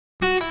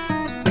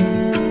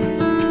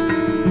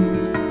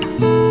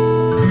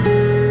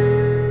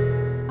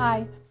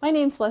My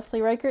name's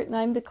Leslie Reichert and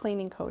I'm the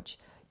cleaning coach.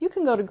 You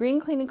can go to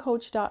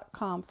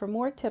greencleaningcoach.com for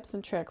more tips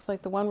and tricks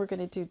like the one we're going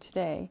to do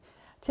today.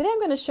 Today I'm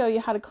going to show you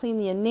how to clean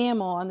the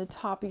enamel on the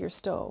top of your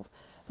stove.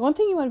 The one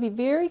thing you want to be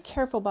very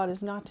careful about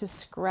is not to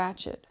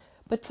scratch it,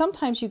 but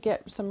sometimes you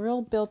get some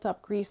real built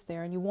up grease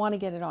there and you want to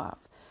get it off.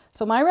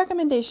 So my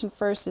recommendation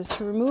first is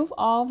to remove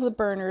all of the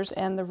burners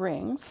and the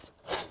rings,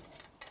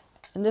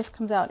 and this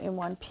comes out in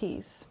one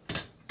piece.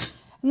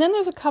 And then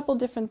there's a couple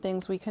different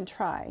things we can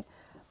try.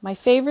 My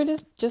favorite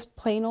is just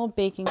plain old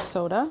baking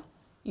soda.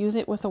 Use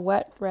it with a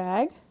wet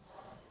rag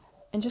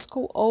and just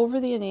go over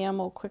the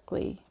enamel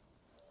quickly.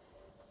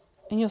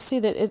 And you'll see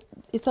that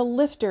it's a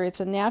lifter,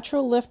 it's a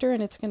natural lifter,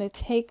 and it's going to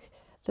take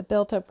the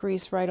built up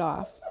grease right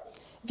off.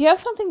 If you have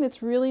something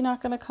that's really not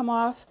going to come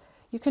off,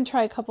 you can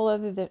try a couple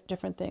other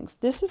different things.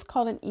 This is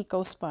called an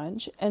eco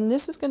sponge, and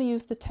this is going to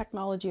use the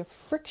technology of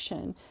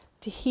friction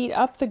to heat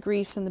up the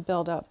grease and the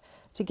buildup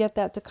to get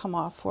that to come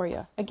off for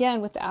you. Again,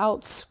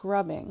 without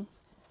scrubbing.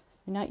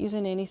 You're not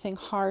using anything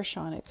harsh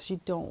on it because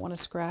you don't want to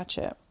scratch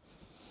it.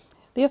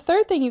 The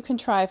third thing you can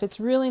try if it's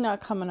really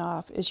not coming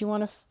off is you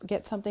want to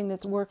get something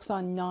that works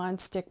on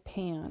non-stick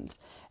pans.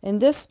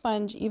 And this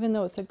sponge, even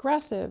though it's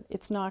aggressive,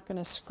 it's not going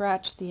to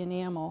scratch the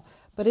enamel,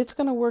 but it's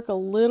going to work a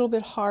little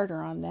bit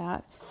harder on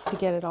that to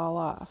get it all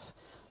off.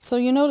 So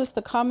you notice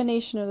the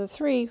combination of the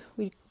three,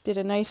 we did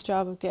a nice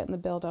job of getting the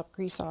build-up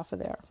grease off of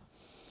there.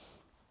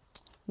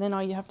 Then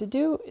all you have to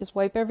do is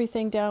wipe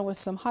everything down with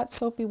some hot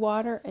soapy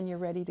water and you're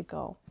ready to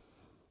go.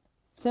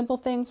 Simple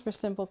things for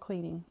simple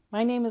cleaning.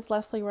 My name is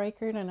Leslie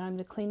Reichert and I'm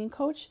the cleaning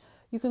coach.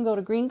 You can go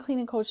to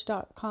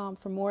greencleaningcoach.com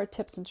for more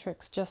tips and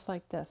tricks just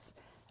like this.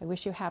 I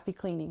wish you happy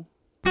cleaning.